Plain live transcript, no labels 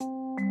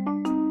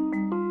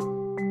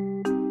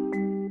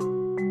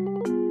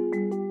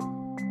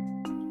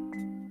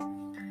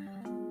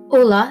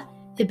Olá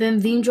e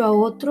bem-vindo a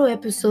outro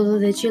episódio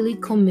de Chili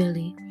com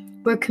Millie,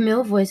 where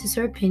Camille voices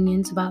her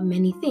opinions about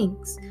many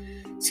things.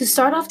 To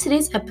start off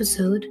today's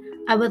episode,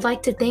 I would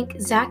like to thank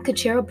Zach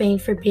Cachero-Bain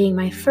for being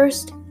my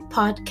first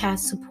podcast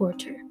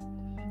supporter.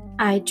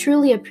 I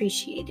truly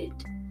appreciate it.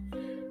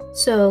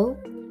 So,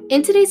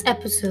 in today's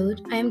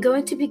episode, I am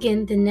going to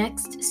begin the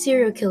next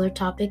serial killer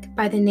topic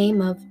by the name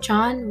of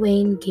John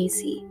Wayne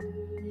Gacy.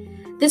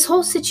 This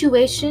whole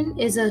situation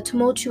is a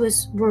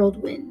tumultuous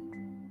whirlwind,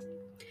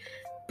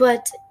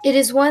 but it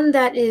is one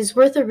that is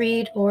worth a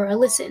read or a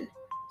listen.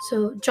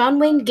 So, John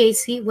Wayne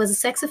Gacy was a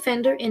sex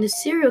offender and a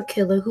serial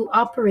killer who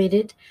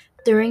operated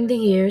during the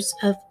years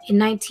of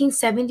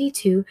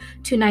 1972 to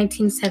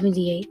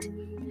 1978.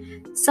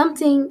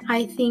 Something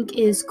I think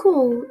is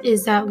cool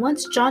is that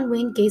once John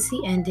Wayne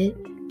Gacy ended,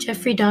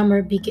 Jeffrey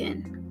Dahmer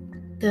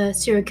began. The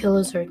serial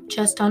killers are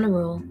just on a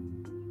roll.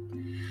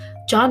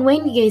 John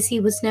Wayne Gacy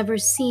was never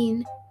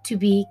seen to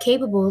be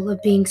capable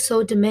of being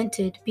so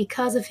demented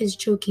because of his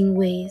joking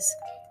ways,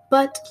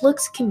 but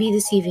looks can be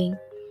deceiving.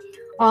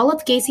 All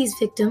of Gacy's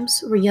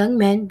victims were young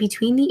men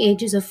between the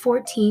ages of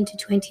 14 to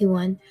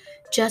 21.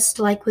 Just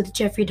like with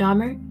Jeffrey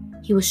Dahmer,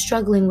 he was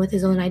struggling with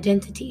his own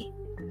identity.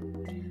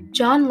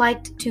 John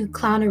liked to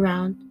clown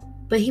around,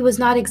 but he was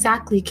not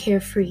exactly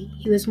carefree.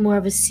 He was more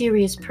of a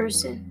serious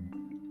person.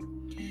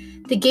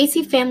 The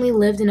Gacy family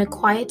lived in a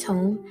quiet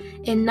home,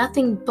 and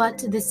nothing but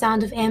the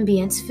sound of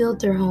ambience filled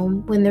their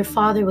home when their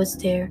father was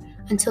there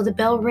until the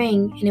bell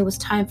rang and it was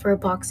time for a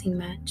boxing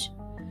match.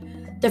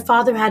 Their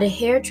father had a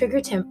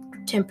hair-trigger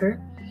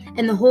temper,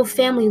 and the whole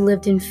family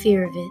lived in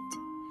fear of it.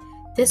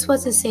 This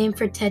was the same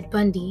for Ted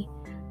Bundy.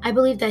 I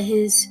believe that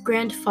his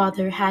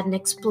grandfather had an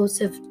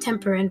explosive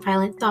temper and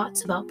violent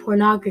thoughts about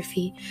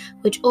pornography,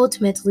 which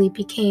ultimately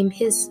became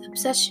his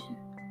obsession.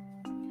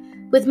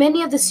 With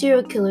many of the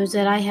serial killers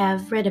that I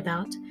have read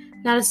about,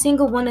 not a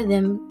single one of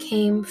them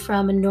came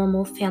from a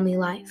normal family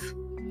life.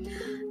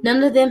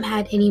 None of them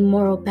had any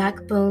moral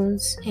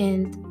backbones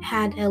and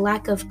had a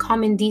lack of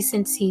common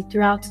decency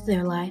throughout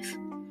their life.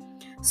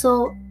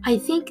 So I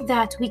think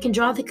that we can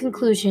draw the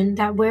conclusion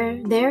that where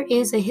there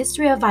is a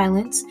history of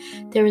violence,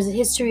 there is a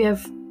history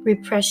of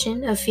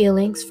repression of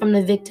feelings from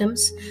the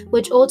victims,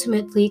 which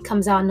ultimately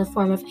comes out in the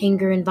form of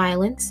anger and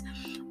violence,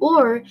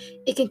 or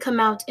it can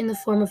come out in the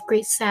form of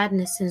great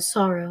sadness and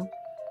sorrow.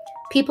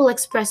 People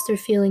express their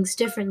feelings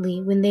differently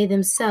when they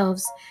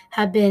themselves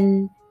have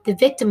been the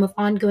victim of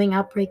ongoing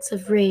outbreaks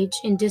of rage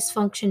and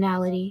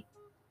dysfunctionality.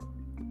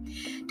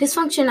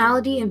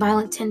 Dysfunctionality and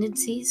violent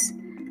tendencies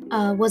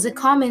was a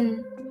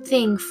common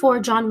thing for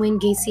John Wayne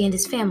Gacy and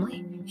his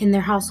family in their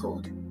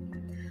household.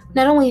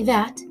 Not only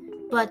that,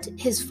 but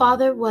his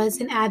father was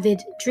an avid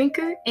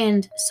drinker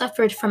and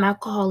suffered from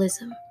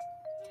alcoholism.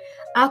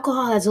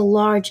 Alcohol has a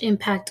large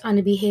impact on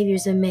the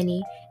behaviors of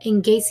many,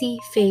 and Gacy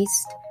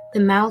faced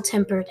the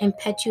mild-tempered and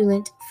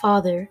petulant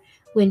father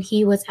when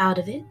he was out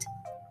of it.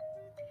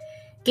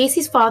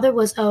 Gacy's father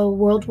was a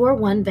World War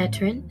I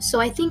veteran, so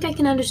I think I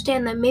can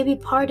understand that maybe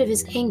part of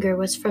his anger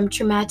was from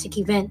traumatic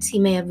events he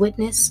may have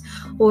witnessed,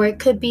 or it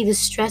could be the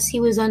stress he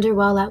was under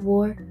while at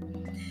war.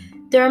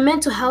 There are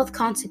mental health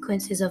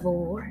consequences of a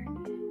war.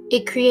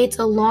 It creates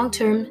a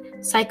long-term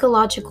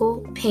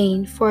psychological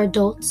pain for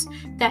adults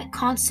that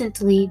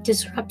constantly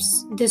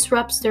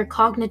disrupts their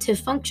cognitive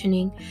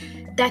functioning.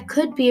 That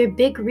could be a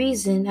big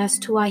reason as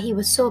to why he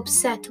was so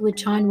upset with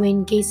John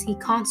Wayne Gacy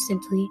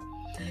constantly.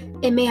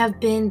 It may have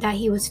been that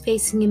he was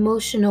facing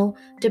emotional,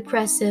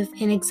 depressive,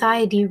 and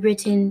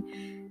anxiety-ridden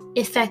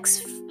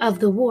effects of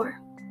the war.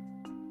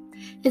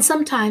 And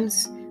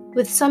sometimes,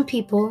 with some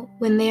people,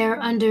 when they are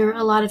under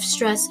a lot of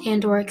stress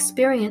and or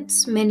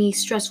experience many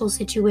stressful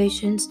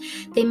situations,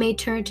 they may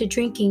turn to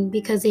drinking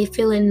because they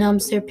feel it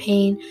numbs their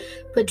pain.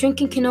 But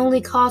drinking can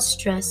only cause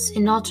stress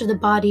and alter the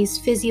body's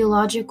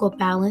physiological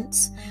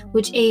balance,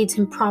 which aids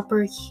in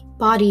proper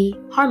body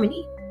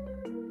harmony.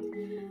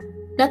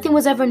 Nothing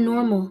was ever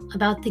normal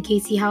about the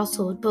Gacy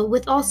household, but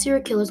with all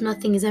serial killers,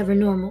 nothing is ever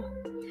normal.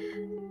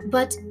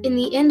 But in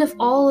the end of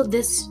all of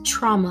this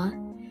trauma,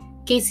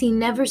 Gacy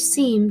never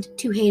seemed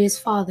to hate his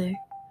father.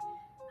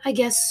 I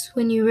guess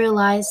when you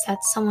realize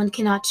that someone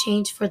cannot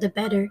change for the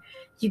better,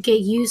 you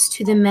get used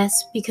to the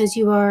mess because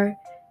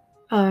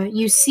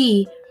you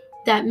see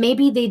that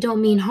maybe they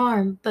don't mean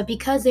harm, but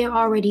because they are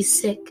already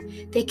sick,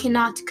 they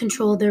cannot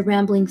control their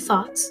rambling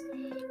thoughts.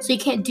 So you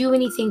can't do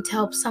anything to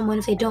help someone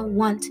if they don't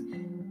want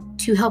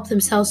to help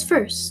themselves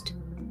first.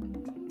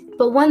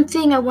 But one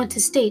thing I want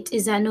to state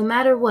is that no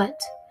matter what,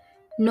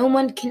 no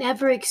one can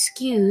ever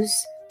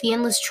excuse the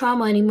endless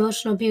trauma and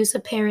emotional abuse a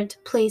parent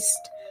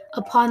placed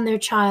upon their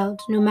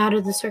child, no matter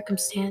the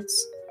circumstance.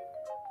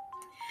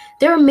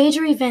 There are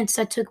major events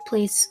that took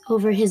place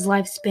over his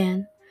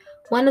lifespan.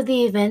 One of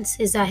the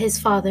events is that his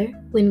father,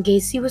 when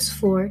Gacy was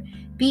 4,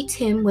 beat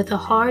him with a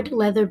hard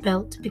leather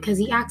belt because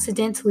he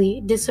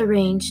accidentally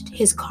disarranged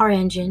his car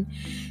engine.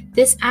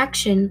 This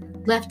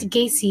action left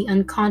Gacy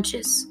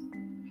unconscious.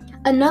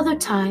 Another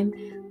time,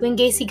 when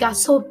Gacy got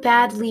so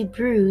badly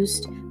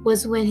bruised,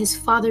 was when his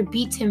father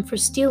beat him for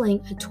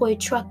stealing a toy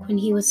truck when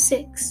he was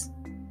 6.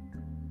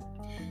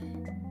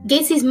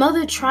 Gacy's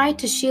mother tried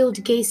to shield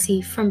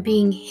Gacy from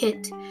being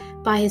hit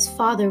by his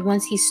father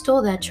once he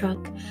stole that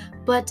truck,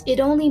 but it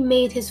only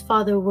made his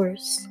father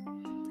worse.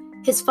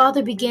 His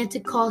father began to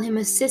call him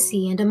a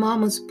sissy and a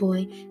mama's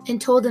boy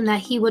and told him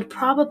that he would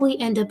probably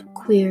end up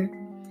queer.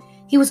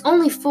 He was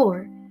only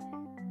 4.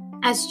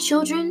 As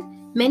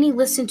children, many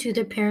listen to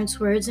their parents'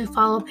 words and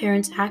follow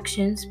parents'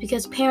 actions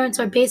because parents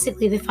are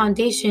basically the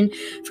foundation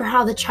for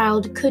how the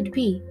child could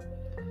be.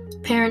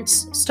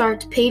 Parents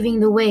start paving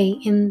the way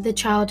and the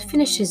child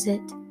finishes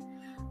it.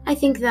 I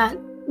think that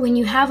when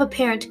you have a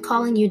parent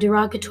calling you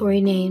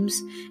derogatory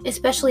names,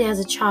 especially as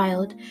a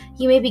child,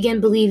 you may begin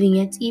believing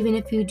it even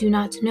if you do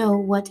not know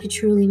what it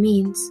truly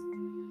means.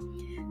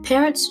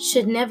 Parents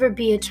should never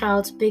be a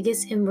child's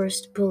biggest and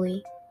worst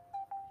bully.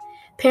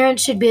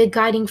 Parents should be a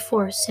guiding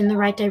force in the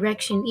right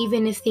direction.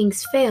 Even if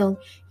things fail,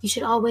 you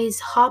should always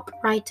hop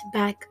right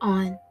back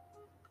on.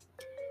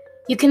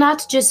 You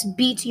cannot just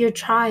beat your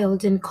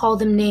child and call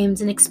them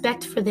names and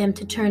expect for them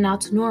to turn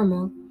out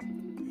normal.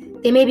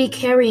 They may be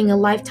carrying a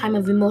lifetime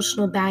of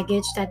emotional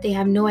baggage that they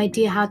have no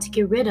idea how to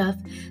get rid of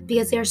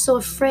because they are so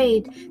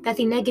afraid that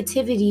the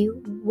negativity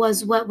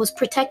was what was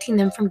protecting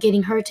them from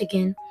getting hurt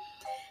again.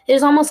 It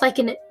is almost like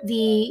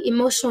the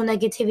emotional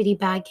negativity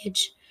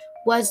baggage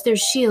was their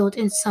shield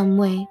in some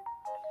way.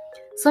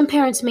 Some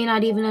parents may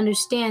not even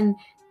understand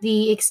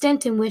the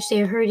extent in which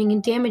they are hurting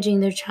and damaging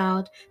their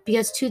child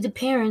because to the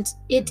parents,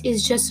 it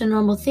is just a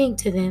normal thing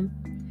to them.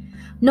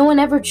 No one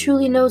ever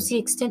truly knows the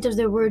extent of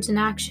their words and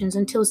actions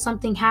until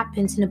something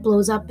happens and it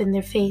blows up in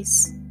their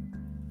face.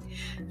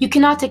 You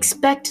cannot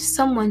expect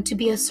someone to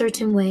be a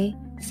certain way,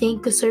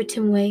 think a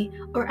certain way,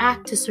 or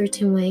act a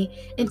certain way,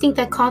 and think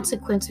that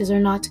consequences are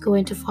not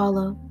going to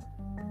follow.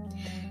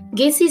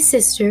 Gacy's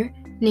sister,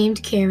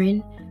 named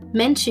Karen,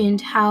 mentioned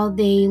how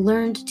they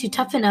learned to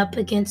toughen up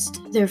against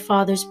their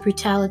father's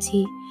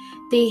brutality.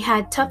 They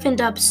had toughened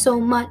up so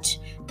much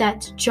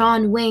that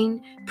John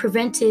Wayne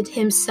prevented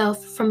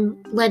himself from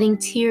letting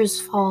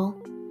tears fall.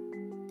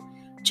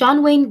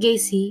 John Wayne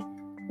Gacy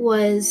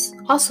was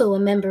also a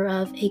member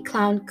of a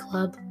clown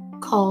club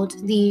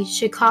called the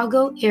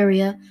Chicago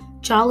Area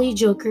Jolly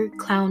Joker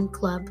Clown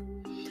Club,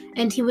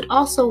 and he would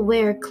also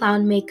wear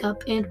clown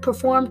makeup and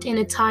performed in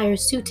attire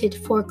suited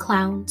for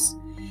clowns.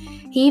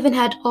 He even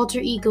had alter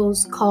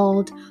egos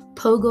called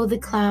Pogo the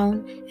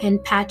Clown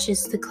and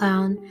Patches the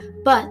Clown,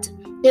 but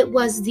it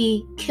was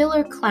the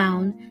killer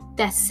clown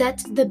that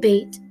set the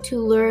bait to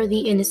lure the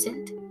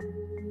innocent.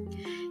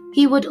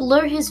 He would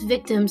lure his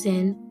victims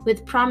in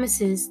with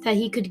promises that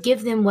he could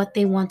give them what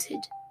they wanted.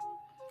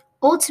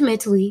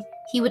 Ultimately,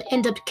 he would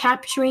end up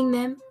capturing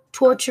them,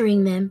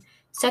 torturing them,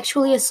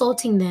 sexually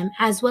assaulting them,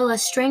 as well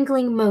as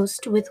strangling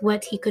most with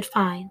what he could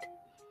find.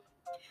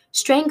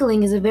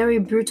 Strangling is a very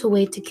brutal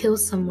way to kill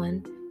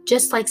someone,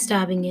 just like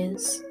stabbing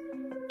is.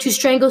 To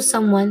strangle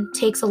someone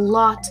takes a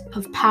lot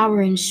of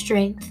power and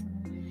strength.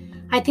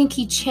 I think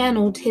he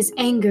channeled his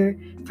anger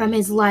from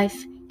his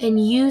life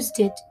and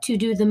used it to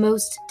do the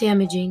most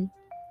damaging.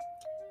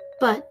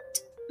 But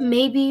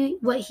maybe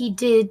what he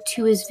did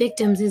to his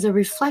victims is a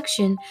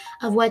reflection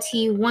of what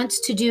he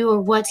wants to do or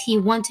what he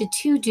wanted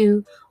to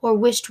do or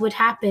wished would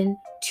happen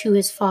to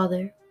his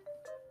father.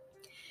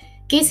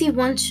 Gacy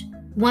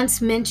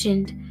once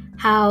mentioned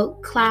how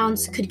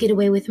clowns could get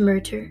away with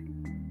murder.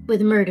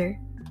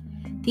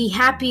 The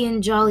happy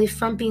and jolly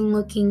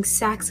frumping-looking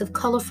sacks of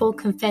colorful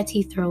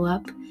confetti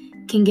throw-up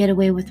can get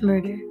away with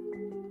murder.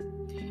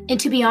 And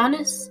to be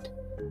honest,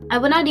 I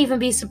would not even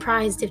be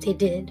surprised if they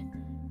did.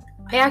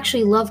 I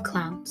actually love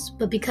clowns,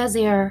 but because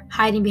they are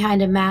hiding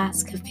behind a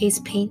mask of face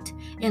paint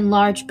and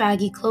large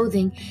baggy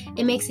clothing,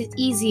 it makes it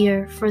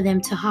easier for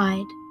them to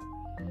hide.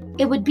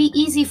 It would be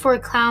easy for a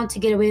clown to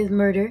get away with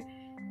murder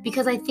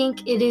because I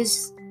think it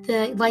is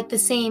the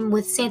same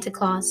with Santa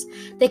Claus.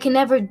 They can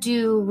never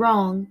do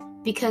wrong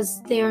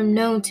because they are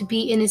known to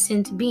be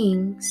innocent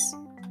beings.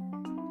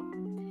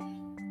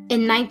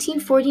 In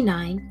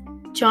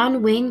 1949,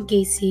 John Wayne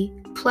Gacy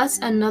plus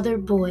another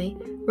boy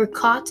were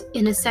caught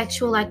in a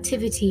sexual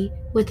activity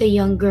with a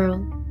young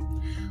girl.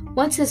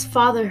 Once his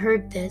father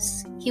heard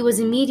this, he was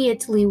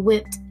immediately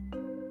whipped.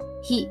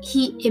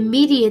 He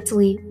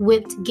immediately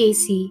whipped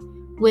Gacy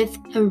with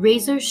a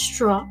razor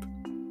strop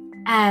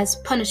as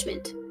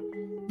punishment.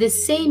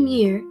 This same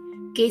year,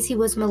 Gacy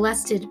was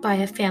molested by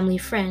a family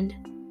friend.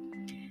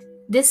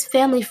 This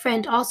family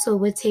friend also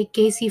would take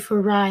Gacy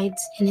for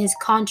rides in his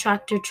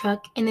contractor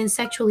truck and then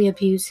sexually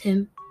abuse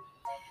him.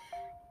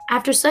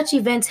 After such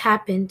events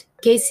happened,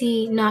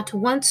 Gacy not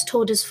once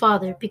told his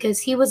father because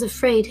he was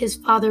afraid his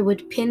father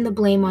would pin the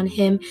blame on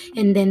him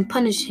and then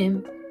punish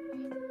him.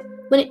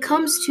 When it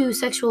comes to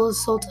sexual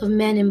assault of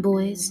men and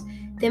boys,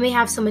 they may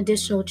have some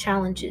additional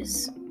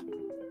challenges.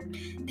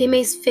 They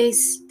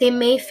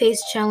may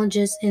face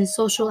challenges in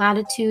social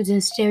attitudes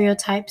and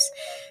stereotypes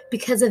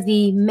because of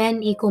the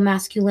men equal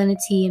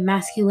masculinity and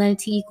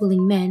masculinity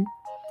equaling men.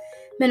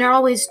 Men are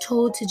always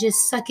told to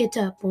just suck it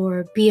up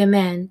or be a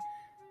man,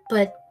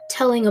 but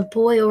telling a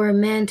boy or a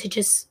man to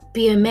just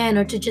be a man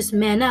or to just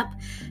man up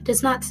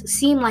does not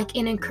seem like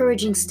an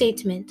encouraging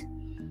statement.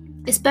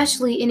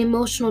 especially in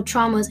emotional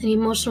traumas and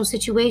emotional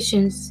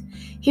situations.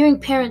 Hearing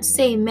parents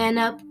say man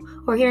up,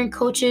 or hearing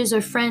coaches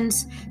or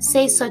friends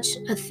say such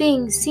a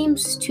thing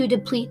seems to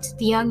deplete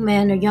the young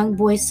man or young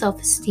boy's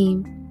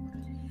self-esteem.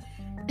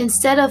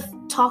 Instead of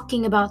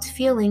talking about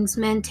feelings,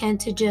 men tend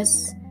to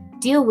just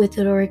deal with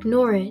it or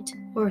ignore it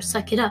or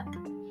suck it up.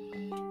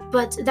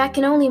 But that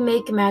can only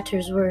make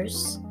matters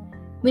worse.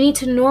 We need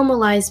to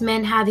normalize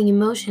men having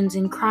emotions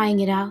and crying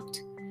it out.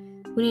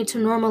 We need to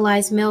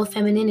normalize male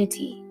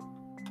femininity,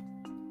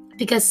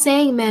 because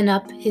saying man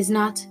up is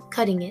not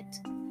cutting it.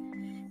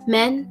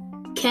 Men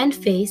can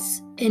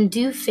face and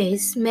do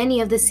face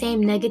many of the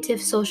same negative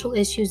social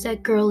issues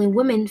that girls and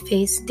women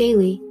face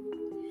daily.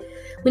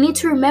 We need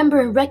to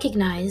remember and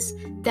recognize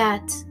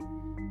that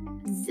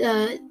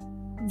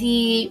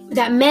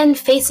that men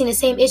facing the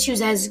same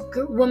issues as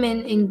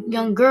women and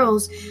young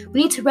girls,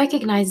 we need to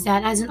recognize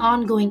that as an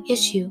ongoing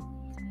issue.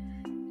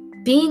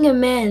 Being a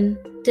man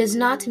does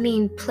not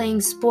mean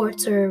playing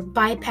sports or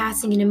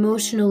bypassing an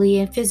emotionally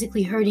and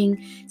physically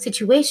hurting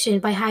situation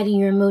by hiding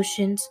your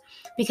emotions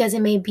because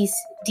it may be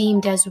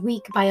deemed as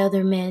weak by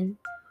other men,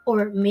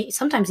 or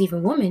sometimes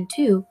even women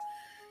too.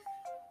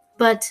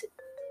 But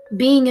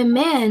being a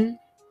man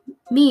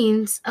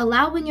means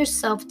allowing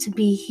yourself to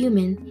be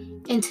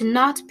human and to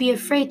not be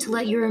afraid to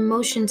let your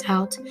emotions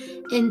out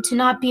and to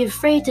not be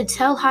afraid to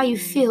tell how you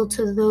feel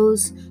to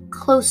those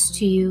close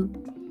to you.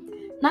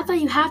 Not that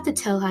you have to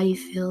tell how you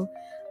feel,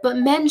 but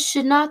men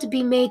should not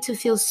be made to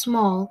feel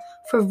small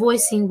for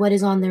voicing what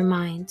is on their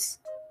minds.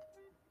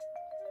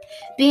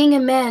 Being a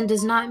man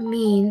does not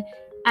mean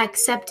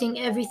accepting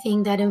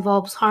everything that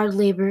involves hard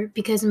labor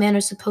because men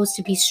are supposed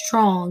to be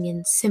strong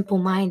and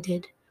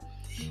simple-minded.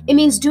 It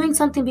means doing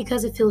something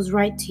because it feels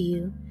right to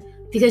you,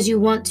 because you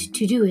want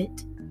to do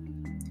it.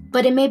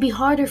 But it may be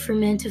harder for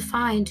men to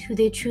find who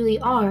they truly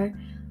are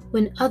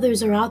when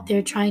others are out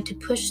there trying to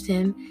push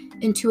them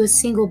into a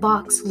single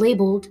box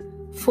labeled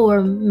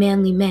for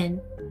manly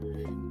men.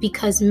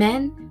 Because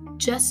men,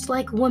 just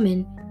like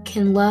women,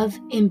 can love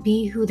and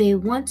be who they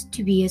want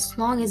to be as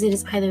long as it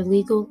is either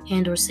legal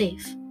and or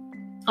safe.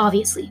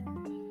 Obviously.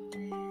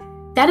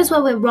 That is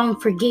what went wrong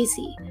for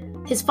Gacy.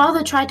 His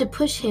father tried to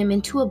push him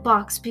into a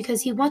box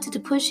because he wanted to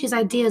push his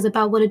ideas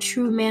about what a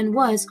true man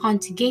was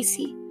onto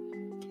Gacy.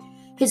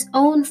 His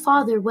own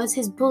father was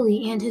his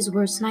bully and his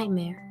worst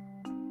nightmare.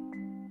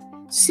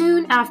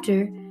 Soon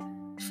after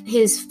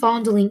his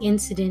fondling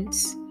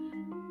incidents,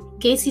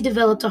 Gacy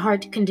developed a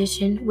heart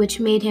condition which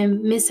made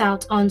him miss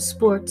out on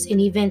sports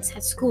and events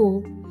at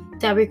school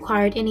that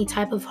required any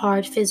type of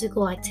hard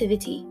physical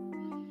activity.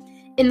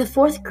 In the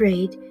 4th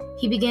grade,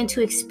 he began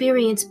to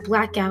experience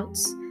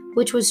blackouts,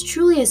 which was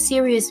truly a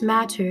serious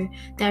matter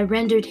that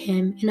rendered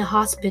him in a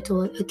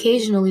hospital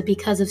occasionally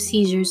because of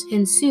seizures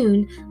and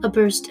soon a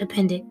burst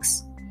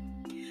appendix.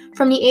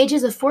 From the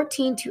ages of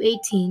 14 to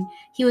 18,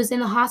 he was in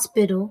the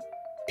hospital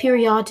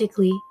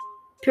periodically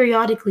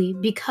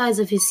because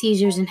of his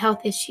seizures and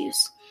health issues.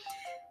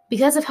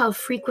 Because of how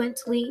frequent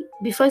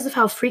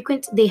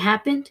they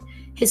happened,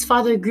 his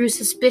father grew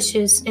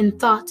suspicious and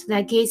thought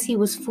that Gacy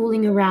was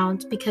fooling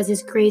around because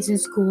his grades in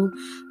school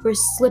were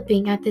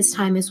slipping at this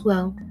time as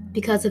well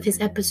because of his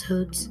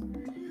episodes.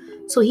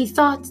 So he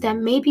thought that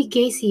maybe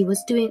Gacy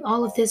was doing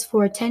all of this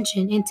for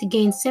attention and to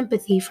gain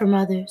sympathy from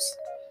others.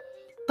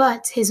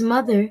 But his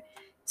mother,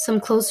 some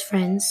close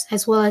friends,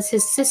 as well as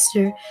his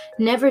sister,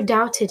 never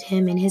doubted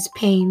him in his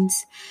pains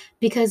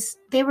because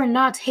they were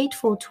not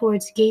hateful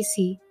towards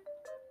Gacy.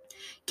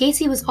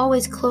 Gacy was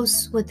always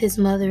close with his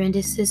mother and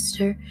his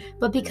sister,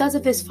 but because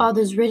of his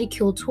father's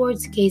ridicule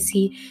towards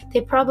Gacy,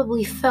 they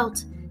probably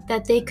felt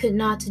that they could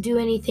not do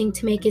anything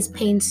to make his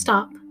pain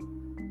stop.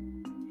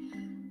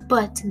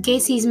 But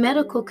Gacy's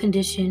medical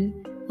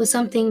condition was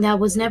something that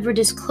was never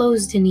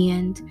disclosed in the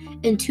end,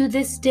 and to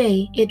this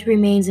day it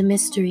remains a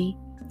mystery.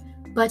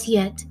 But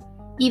yet,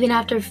 even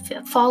after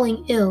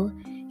falling ill,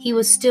 he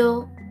was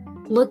still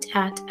looked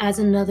at as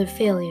another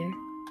failure.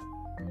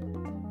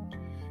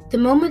 The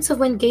moments of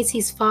when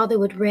Gacy's father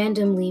would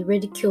randomly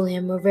ridicule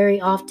him were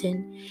very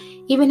often.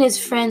 Even his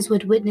friends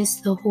would witness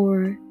the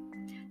horror.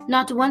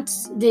 Not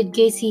once did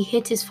Gacy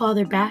hit his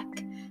father back,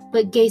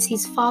 but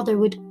Gacy's father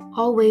would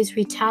always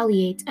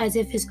retaliate as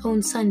if his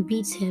own son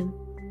beats him.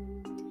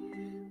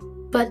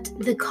 But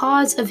the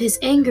cause of his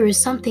anger is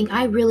something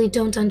I really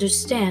don't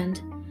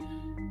understand.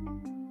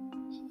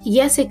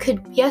 Yes, it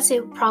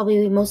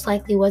probably most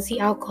likely was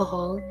the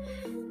alcohol,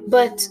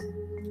 but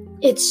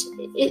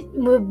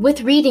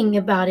with reading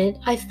about it,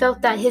 I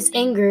felt that his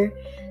anger,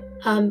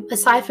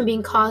 aside from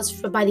being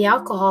caused by the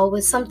alcohol,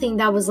 was something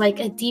that was like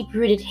a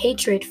deep-rooted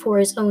hatred for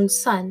his own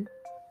son.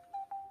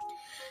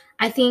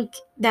 I think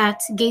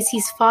that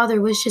Gacy's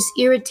father was just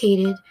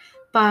irritated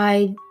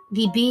by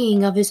the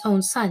being of his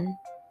own son.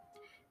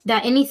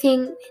 That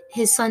anything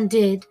his son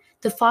did,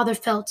 the father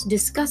felt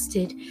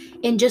disgusted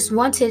and just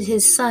wanted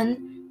his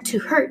son to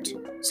hurt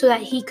so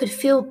that he could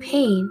feel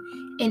pain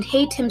and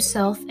hate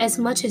himself as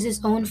much as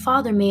his own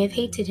father may have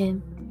hated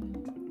him.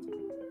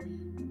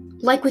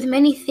 Like with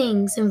many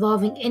things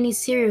involving any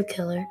serial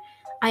killer,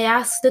 I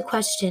ask the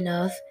question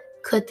of,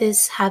 could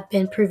this have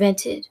been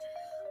prevented?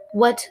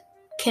 What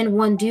can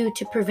one do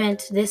to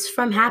prevent this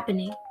from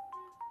happening?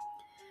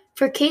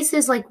 For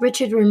cases like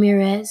Richard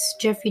Ramirez,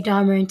 Jeffrey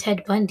Dahmer, and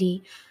Ted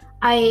Bundy,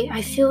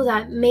 I feel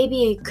that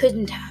maybe it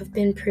couldn't have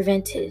been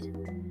prevented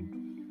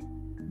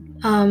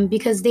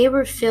because they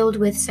were filled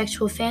with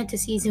sexual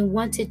fantasies and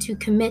wanted to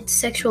commit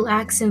sexual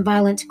acts and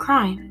violent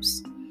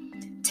crimes.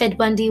 Ted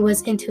Bundy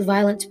was into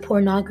violent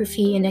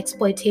pornography and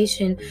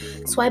exploitation,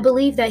 so I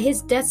believe that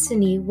his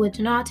destiny would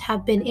not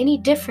have been any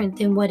different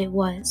than what it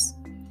was.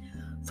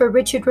 For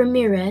Richard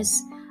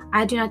Ramirez,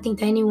 I do not think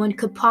that anyone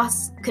could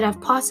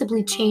have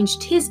possibly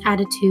changed his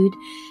attitude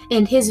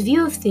and his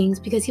view of things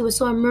because he was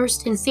so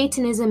immersed in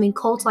Satanism and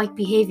cult-like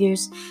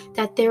behaviors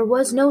that there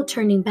was no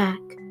turning back.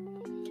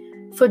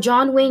 For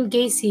John Wayne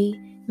Gacy,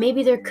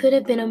 maybe there could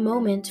have been a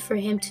moment for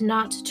him to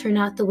not turn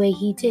out the way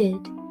he did.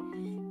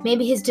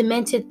 Maybe his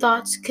demented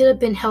thoughts could have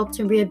been helped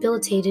and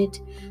rehabilitated,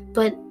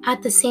 but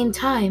at the same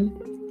time,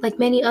 like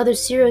many other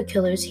serial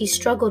killers, he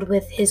struggled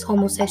with his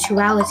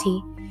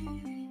homosexuality.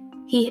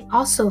 He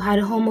also had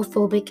a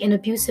homophobic and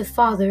abusive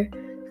father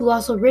who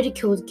also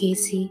ridiculed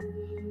Gacy,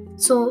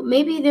 so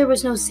maybe there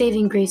was no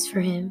saving grace for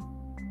him.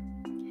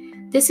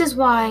 This is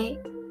why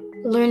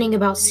learning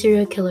about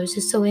serial killers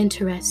is so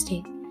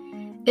interesting.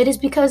 It is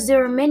because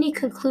there are many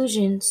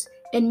conclusions,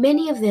 and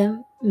many of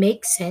them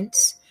make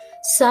sense,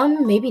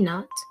 some maybe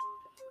not.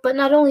 But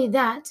not only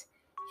that,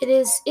 it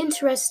is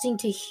interesting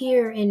to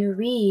hear and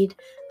read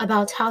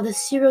about how the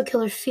serial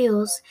killer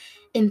feels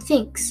and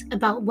thinks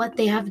about what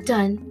they have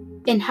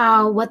done and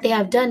how what they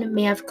have done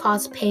may have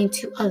caused pain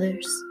to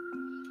others.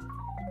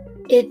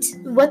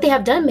 What they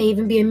have done may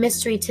even be a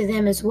mystery to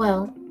them as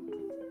well.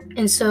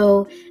 And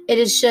so it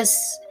is just,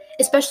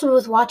 especially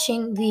with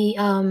watching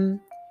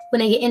when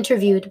they get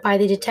interviewed by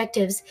the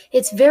detectives,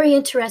 it's very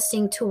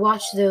interesting to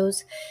watch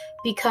those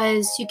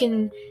because you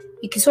can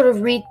sort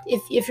of read,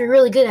 if you're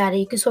really good at it,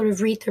 you can sort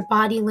of read their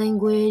body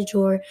language,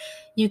 or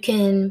you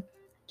can,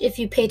 if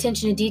you pay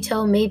attention to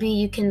detail, maybe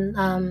you can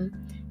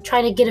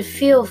try to get a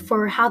feel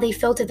for how they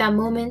felt at that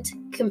moment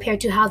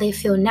compared to how they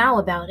feel now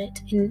about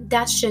it. And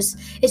that's just,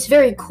 it's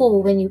very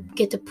cool when you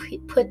get to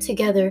put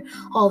together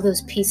all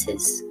those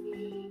pieces.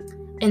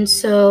 And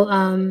so,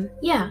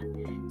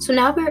 so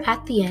now we're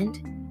at the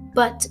end,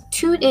 but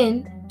tune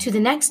in to the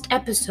next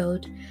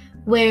episode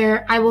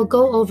where I will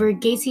go over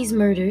Gacy's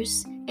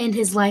murders and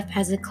his life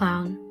as a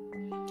clown.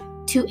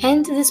 To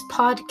end this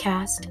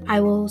podcast, I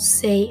will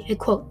say a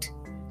quote: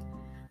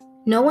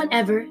 "No one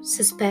ever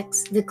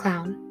suspects the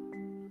clown."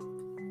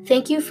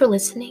 Thank you for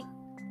listening.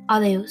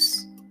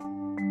 Adios.